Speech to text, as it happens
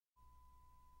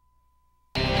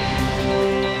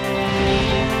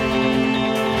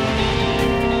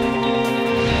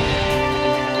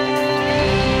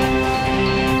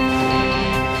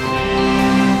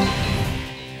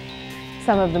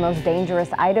some of the most dangerous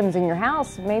items in your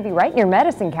house may be right in your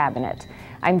medicine cabinet.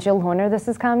 I'm Jill Horner. This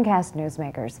is Comcast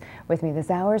Newsmakers. With me this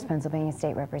hour is Pennsylvania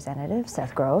State Representative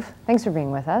Seth Grove. Thanks for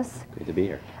being with us. Great to be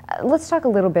here. Let's talk a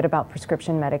little bit about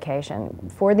prescription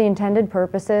medication. For the intended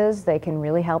purposes, they can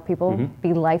really help people,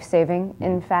 be life-saving,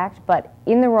 in fact, but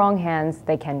in the wrong hands,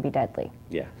 they can be deadly.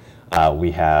 Yeah.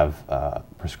 We have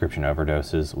prescription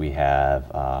overdoses. We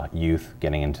have youth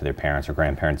getting into their parents' or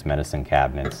grandparents' medicine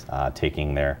cabinets,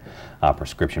 taking their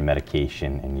prescription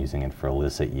medication and using it for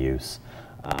illicit use.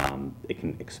 It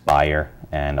can expire,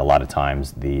 and a lot of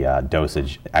times the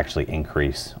dosage actually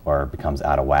increase or becomes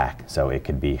out of whack, so it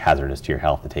could be hazardous to your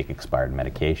health to take expired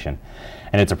medication.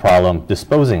 And it's a problem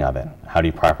disposing of it. How do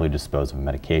you properly dispose of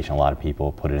medication? A lot of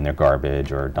people put it in their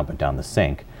garbage or dump it down the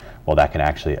sink. Well, that can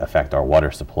actually affect our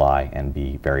water supply and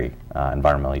be very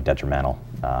environmentally detrimental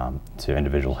to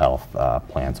individual health,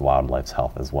 plants, wildlife's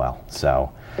health as well.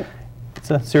 So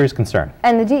it's a serious concern.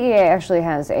 And the DEA actually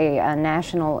has a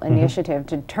national initiative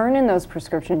to turn in those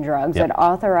prescription drugs at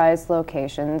authorized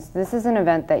locations. This is an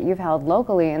event that you've held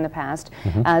locally in the past.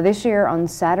 This year on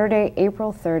Saturday,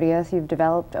 April 30th, you've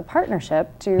developed a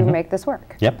partnership to make this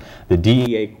work. Yep. The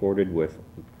DEA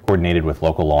coordinated with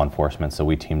local law enforcement, so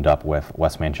we teamed up with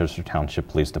West Manchester Township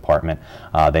Police Department.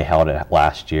 They held it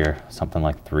last year. Something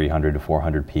like 300 to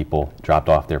 400 people dropped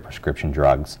off their prescription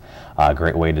drugs. A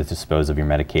great way to dispose of your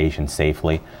medication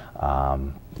safely.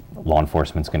 Law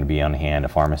enforcement's going to be on hand, a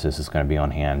pharmacist is going to be on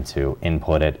hand to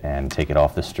input it and take it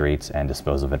off the streets and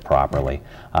dispose of it properly.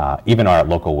 Even our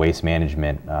local waste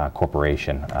management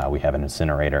corporation, we have an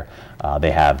incinerator,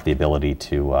 they have the ability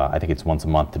to, I think it's once a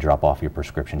month, to drop off your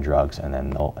prescription drugs and then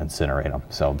they'll incinerate them,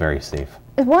 so very safe.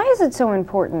 Why is it so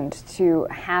important to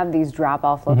have these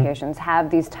drop-off locations,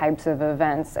 have these types of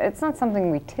events? It's not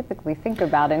something we typically think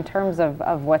about in terms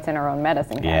of what's in our own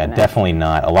medicine cabinet. Yeah, definitely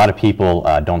not. A lot of people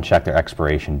don't check their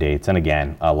expiration dates, and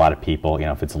again, a lot of people, you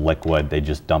know, if it's liquid, they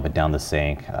just dump it down the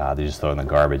sink, they just throw it in the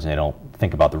garbage, and they don't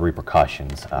think about the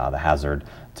repercussions, the hazard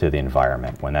to the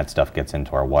environment. When that stuff gets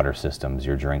into our water systems,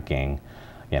 you're drinking,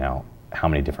 you know, how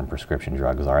many different prescription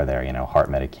drugs are there? You know, heart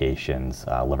medications,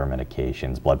 liver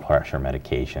medications, blood pressure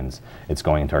medications. It's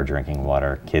going into our drinking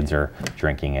water. Kids are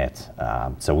drinking it.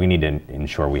 So we need to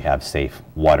ensure we have safe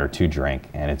water to drink,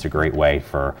 and it's a great way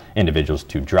for individuals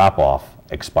to drop off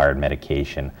expired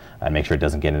medication and make sure it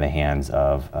doesn't get in the hands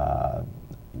of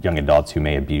young adults who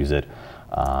may abuse it,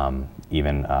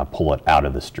 even pull it out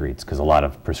of the streets, because a lot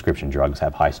of prescription drugs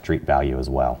have high street value as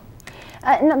well.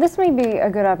 Now, this may be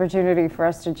a good opportunity for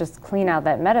us to just clean out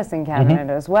that medicine cabinet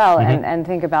as well and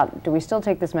think about, do we still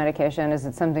take this medication? Is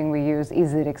it something we use?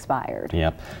 Is it expired?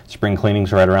 Yep. Spring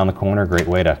cleaning's right around the corner. Great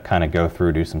way to kind of go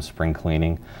through, do some spring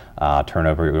cleaning, turn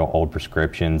over your old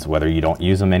prescriptions, whether you don't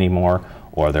use them anymore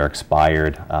or they're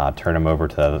expired, turn them over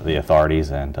to the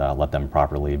authorities and let them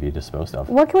properly be disposed of.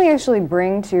 What can we actually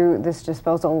bring to this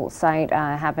disposal site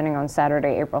happening on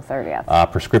Saturday, April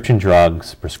 30th? Prescription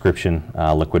drugs, prescription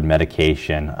liquid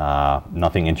medication,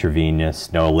 nothing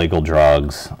intravenous, no illegal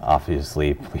drugs.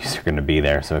 Obviously, police are going to be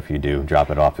there, so if you do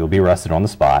drop it off, you'll be arrested on the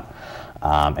spot.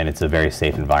 And it's a very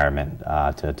safe environment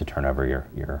to turn over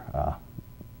your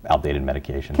outdated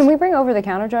medications. Can we bring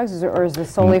over-the-counter drugs, or is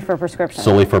this solely for prescriptions?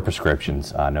 Solely for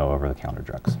prescriptions, no over-the-counter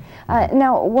drugs.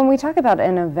 Now, when we talk about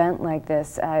an event like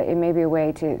this, it may be a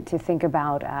way to think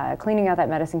about cleaning out that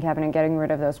medicine cabinet and getting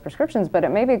rid of those prescriptions, but it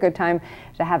may be a good time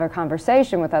to have a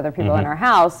conversation with other people in our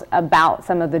house about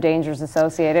some of the dangers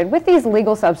associated with these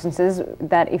legal substances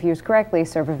that, if used correctly,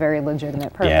 serve a very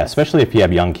legitimate purpose. Yeah, especially if you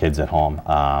have young kids at home.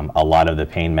 A lot of the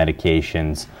pain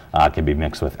medications can be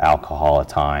mixed with alcohol at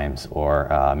times,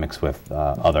 or mixed with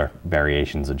other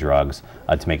variations of drugs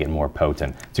to make it more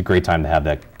potent. It's a great time to have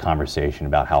that conversation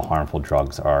about how harmful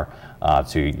drugs are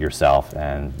to yourself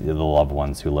and the loved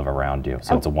ones who live around you.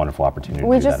 So it's a wonderful opportunity to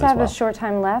do that as well. We just have a short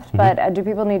time left, but do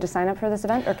people need to sign up for this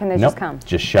event, or can they just come?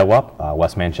 Just show up.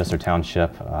 West Manchester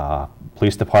Township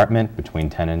Police Department between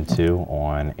 10 and 2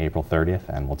 on April 30th,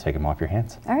 and we'll take them off your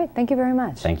hands. All right, thank you very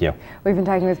much. Thank you. We've been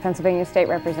talking with Pennsylvania State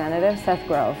Representative Seth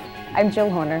Grove. I'm Jill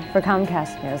Horner for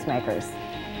Comcast Newsmakers.